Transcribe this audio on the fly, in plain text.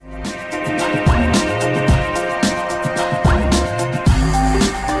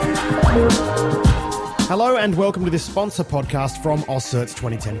and welcome to this sponsor podcast from AusCert's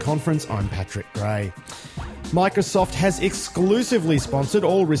 2010 conference. I'm Patrick Gray. Microsoft has exclusively sponsored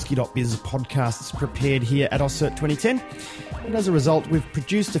all Risky.biz podcasts prepared here at AusCert 2010. And as a result, we've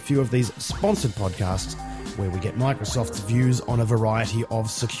produced a few of these sponsored podcasts where we get Microsoft's views on a variety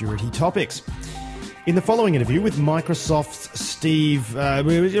of security topics. In the following interview with Microsoft's Steve...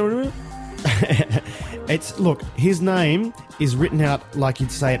 Look, his name is written out like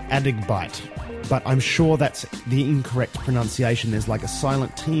you'd say it Adegbite, but I'm sure that's the incorrect pronunciation. There's like a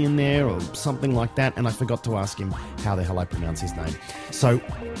silent T in there or something like that, and I forgot to ask him how the hell I pronounce his name. So,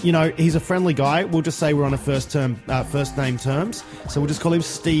 you know, he's a friendly guy. We'll just say we're on a first name terms. So we'll just call him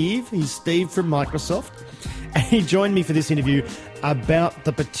Steve. He's Steve from Microsoft. And he joined me for this interview about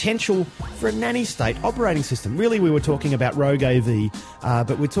the potential for a nanny state operating system. Really, we were talking about Rogue AV,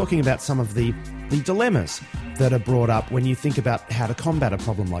 but we're talking about some of the dilemmas that are brought up when you think about how to combat a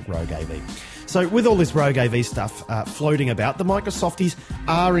problem like Rogue AV. So with all this Rogue AV stuff floating about, the Microsofties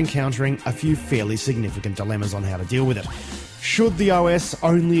are encountering a few fairly significant dilemmas on how to deal with it. Should the OS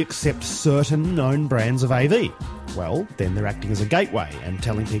only accept certain known brands of AV? Well, then they're acting as a gateway and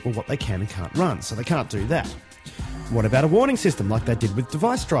telling people what they can and can't run, so they can't do that. What about a warning system like they did with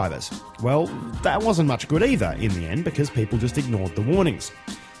device drivers? Well, that wasn't much good either in the end because people just ignored the warnings.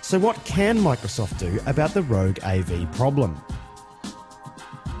 So what can Microsoft do about the Rogue AV problem?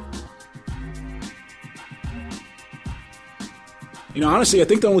 You know, honestly, I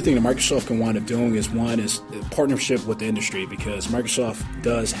think the only thing that Microsoft can wind up doing is partnership with the industry, because Microsoft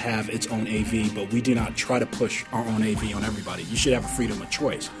does have its own AV, but we do not try to push our own AV on everybody. You should have a freedom of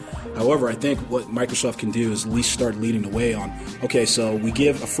choice. However, I think what Microsoft can do is at least start leading the way on, okay, so we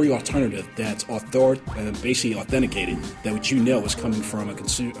give a free alternative that's basically authenticated, that what you know is coming from a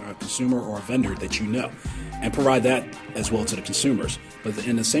consumer or a vendor that you know, and provide that as well to the consumers. But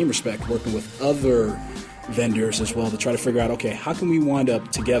in the same respect, working with other vendors as well to try to figure out, okay, how can we wind up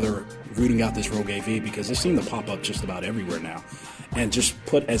together rooting out this Rogue AV, because they seem to pop up just about everywhere now, and just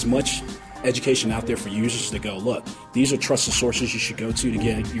put as much education out there for users to go, look, these are trusted sources you should go to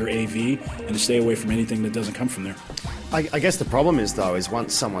get your AV, and to stay away from anything that doesn't come from there. I guess the problem is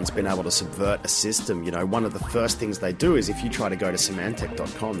once someone's been able to subvert a system, you know, one of the first things they do is if you try to go to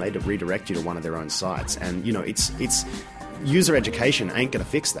Symantec.com, they redirect you to one of their own sites, and you know, it's user education ain't going to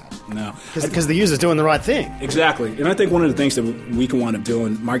fix that. No. Because the user's doing the right thing. Exactly. And I think one of the things that we can wind up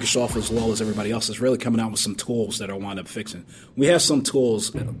doing, Microsoft as well as everybody else, is really coming out with some tools that are wind up fixing. We have some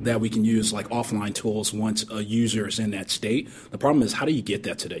tools that we can use, like offline tools, once a user is in that state. The problem is, how do you get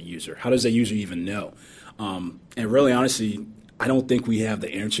that to that user? How does that user even know? And really, honestly, I don't think we have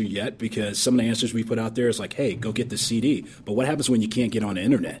the answer yet, because some of the answers we put out there is like, hey, go get the CD. But what happens when you can't get on the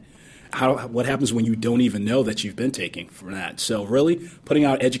internet? What happens when you don't even know that you've been taking from that? So really, putting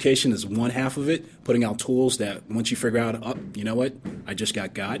out education is one half of it. Putting out tools that once you figure out, oh, you know what, I just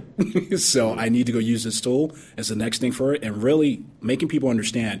got so I need to go use this tool as the next thing for it, and really making people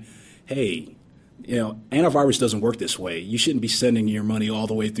understand, hey, you know, antivirus doesn't work this way. You shouldn't be sending your money all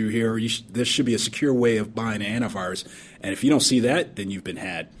the way through here. There should be a secure way of buying an antivirus. And if you don't see that, then you've been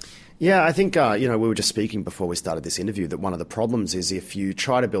had. Yeah, I think, we were just speaking before we started this interview that one of the problems is if you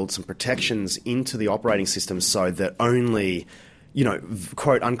try to build some protections into the operating system so that only, you know,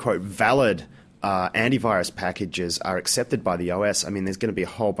 quote unquote valid antivirus packages are accepted by the OS, I mean, there's going to be a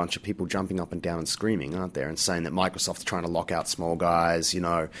whole bunch of people jumping up and down and screaming, aren't there, and saying that Microsoft's trying to lock out small guys, you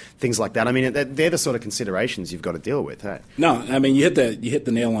know, things like that. I mean, they're the sort of considerations you've got to deal with, hey? No, I mean, you hit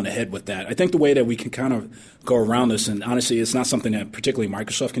the nail on the head with that. I think the way that we can kind of go around this, and honestly, it's not something that particularly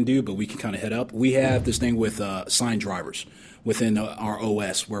Microsoft can do, but we can kind of head up. We have this thing with assigned drivers within our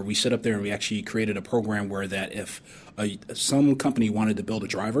OS, where we sit up there and we actually created a program where that if some company wanted to build a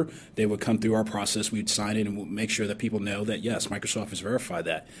driver, they would come through our process, we'd sign it, and we'd make sure that people know that, yes, Microsoft has verified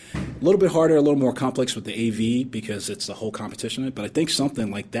that. A little bit harder, a little more complex with the AV because it's the whole competition, but I think something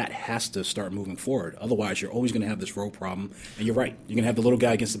like that has to start moving forward. Otherwise, you're always going to have this rogue problem, and you're right. You're going to have the little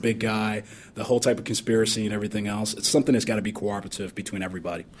guy against the big guy, the whole type of conspiracy and everything else. It's something that's got to be cooperative between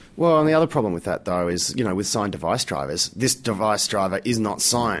everybody. Well, and the other problem with that, though, is, you know, with signed device drivers, this device driver is not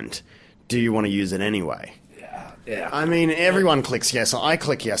signed. Do you want to use it anyway? Yeah. I mean, everyone clicks yes. I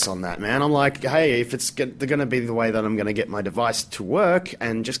click yes on that, man. I'm like, hey, if they're going to be the way that I'm going to get my device to work,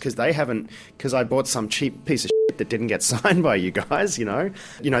 and just because I bought some cheap piece of shit that didn't get signed by you guys, you know,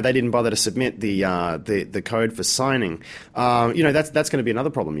 they didn't bother to submit the code for signing. That's going to be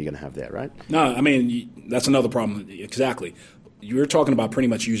another problem you're going to have there, right? No, I mean, that's another problem. Exactly. You're talking about pretty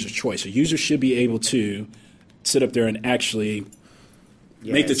much user choice. A user should be able to sit up there and actually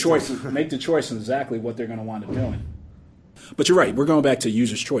make the choice in exactly what they're going to wind up doing. But you're right. We're going back to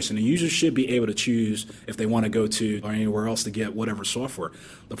user's choice, and the user should be able to choose if they want to go to or anywhere else to get whatever software.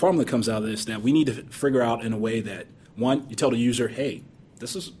 The problem that comes out of this is that we need to figure out in a way that, one, you tell the user, hey,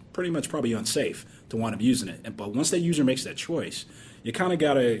 this is pretty much probably unsafe to wind up using it. But once that user makes that choice, you kind of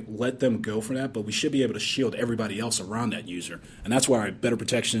got to let them go for that, but we should be able to shield everybody else around that user. And that's why better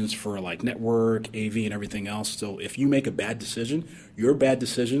protections for like network, AV, and everything else. So if you make a bad decision, your bad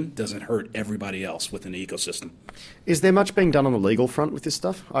decision doesn't hurt everybody else within the ecosystem. Is there much being done on the legal front with this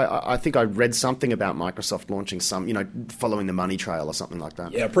stuff? I think I read something about Microsoft launching some, following the money trail or something like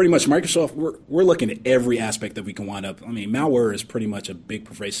that. Yeah, pretty much. Microsoft, we're looking at every aspect that we can wind up. I mean, malware is pretty much a big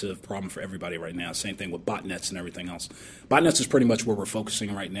pervasive problem for everybody right now. Same thing with botnets and everything else. Botnets is pretty much where we're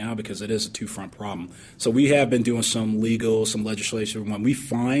focusing right now because it is a two-front problem. So we have been doing some legislation. When we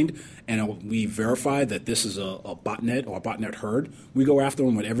find and we verify that this is a botnet or a botnet herd, we go after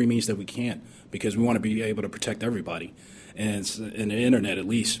them with every means that we can because we want to be able to protect everybody, and in the internet at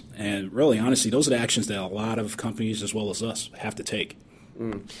least. And really, honestly, those are the actions that a lot of companies as well as us have to take.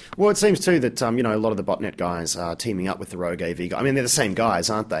 Well, it seems too that a lot of the botnet guys are teaming up with the rogue AV guys. I mean, they're the same guys,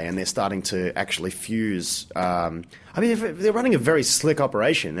 aren't they? And they're starting to actually fuse. If they're running a very slick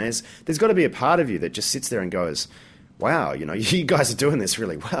operation. There's got to be a part of you that just sits there and goes, wow, you guys are doing this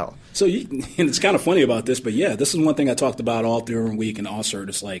really well. So, and it's kind of funny about this, but yeah, this is one thing I talked about all during the week and also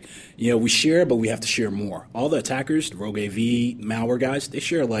it's like, we share, but we have to share more. All the attackers, the rogue AV, malware guys, they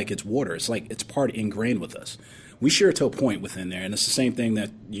share like it's water. It's like it's part ingrained with us. We share to a point within there, and it's the same thing that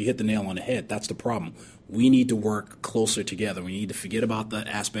you hit the nail on the head. That's the problem. We need to work closer together. We need to forget about the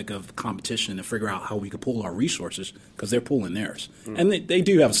aspect of competition and figure out how we can pool our resources because they're pooling theirs. And they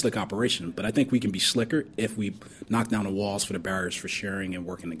do have a slick operation, but I think we can be slicker if we knock down the walls for the barriers for sharing and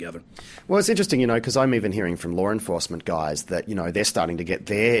working together. Well, it's interesting, because I'm even hearing from law enforcement guys that, they're starting to get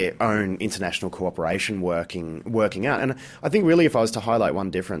their own international cooperation working out. And I think really if I was to highlight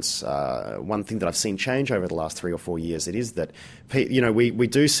one difference, one thing that I've seen change over the last 3 or 4 years, it is that, we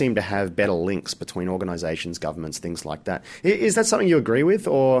do seem to have better links between organizations, governments, things like that. Is that something you agree with?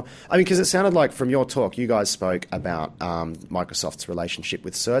 Or, because it sounded like from your talk, you guys spoke about Microsoft's relationship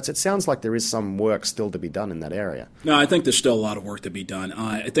with certs. It sounds like there is some work still to be done in that area. No, I think there's still a lot of work to be done.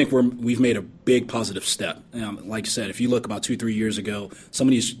 I think we've made a big positive step. Like I said, if you look about 2-3 years ago, some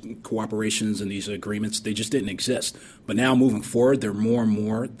of these cooperations and these agreements, they just didn't exist. But now moving forward, there are more and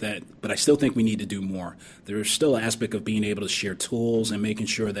more but I still think we need to do more. There's still an aspect of being able to share tools and making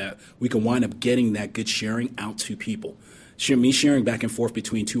sure that we can wind up getting that good sharing out to people. Me sharing back and forth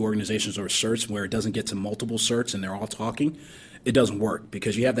between two organizations or certs where it doesn't get to multiple certs and they're all talking, it doesn't work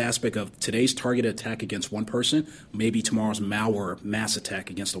because you have the aspect of today's targeted attack against one person, maybe tomorrow's malware mass attack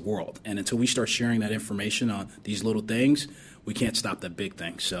against the world. And until we start sharing that information on these little things, we can't stop that big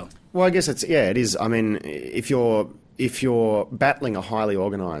thing. So, well, I guess it is. I mean, if you're battling a highly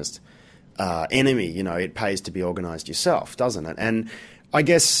organized enemy, it pays to be organized yourself, doesn't it? And I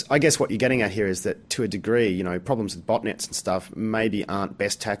guess what you're getting at here is that to a degree, problems with botnets and stuff maybe aren't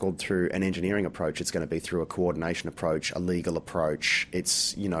best tackled through an engineering approach. It's going to be through a coordination approach, a legal approach.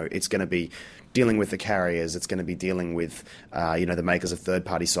 It's going to be dealing with the carriers. It's going to be dealing with, the makers of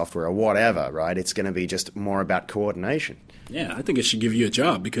third-party software or whatever, right? It's going to be just more about coordination. Yeah, I think it should give you a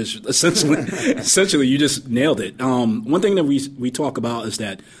job because essentially you just nailed it. One thing that we talk about is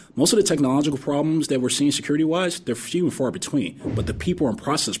that most of the technological problems that we're seeing security-wise, they're few and far between. But the people and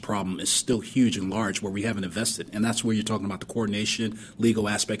process problem is still huge and large where we haven't invested. And that's where you're talking about the coordination, legal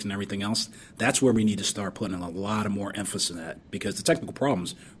aspects, and everything else. That's where we need to start putting a lot of more emphasis on that because the technical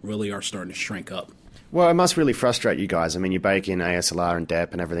problems really are starting to shrink up. Well, it must really frustrate you guys. I mean, you bake in ASLR and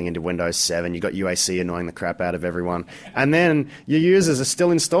DEP and everything into Windows 7. You've got UAC annoying the crap out of everyone. And then your users are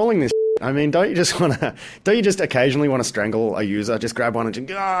still installing this. I mean, don't you just occasionally want to strangle a user? Just grab one and just,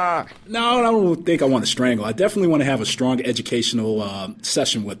 ah! No, I don't think I want to strangle. I definitely want to have a strong educational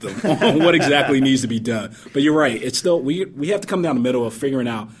session with them on what exactly needs to be done. But you're right. It's still, we have to come down the middle of figuring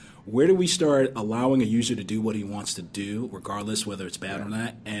out where do we start allowing a user to do what he wants to do, regardless whether it's bad or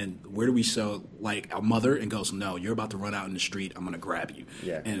not, and where do we so like a mother and goes, no, you're about to run out in the street, I'm going to grab you,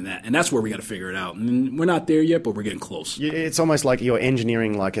 and that's where we got to figure it out. And we're not there yet, but we're getting close. It's almost like you're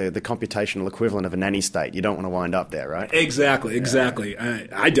engineering like the computational equivalent of a nanny state. You don't want to wind up there, right? Exactly.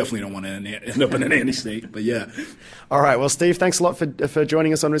 I definitely don't want to end up in a nanny state, but yeah. All right. Well, Steve, thanks a lot for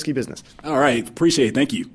joining us on Risky Business. All right. Appreciate it. Thank you.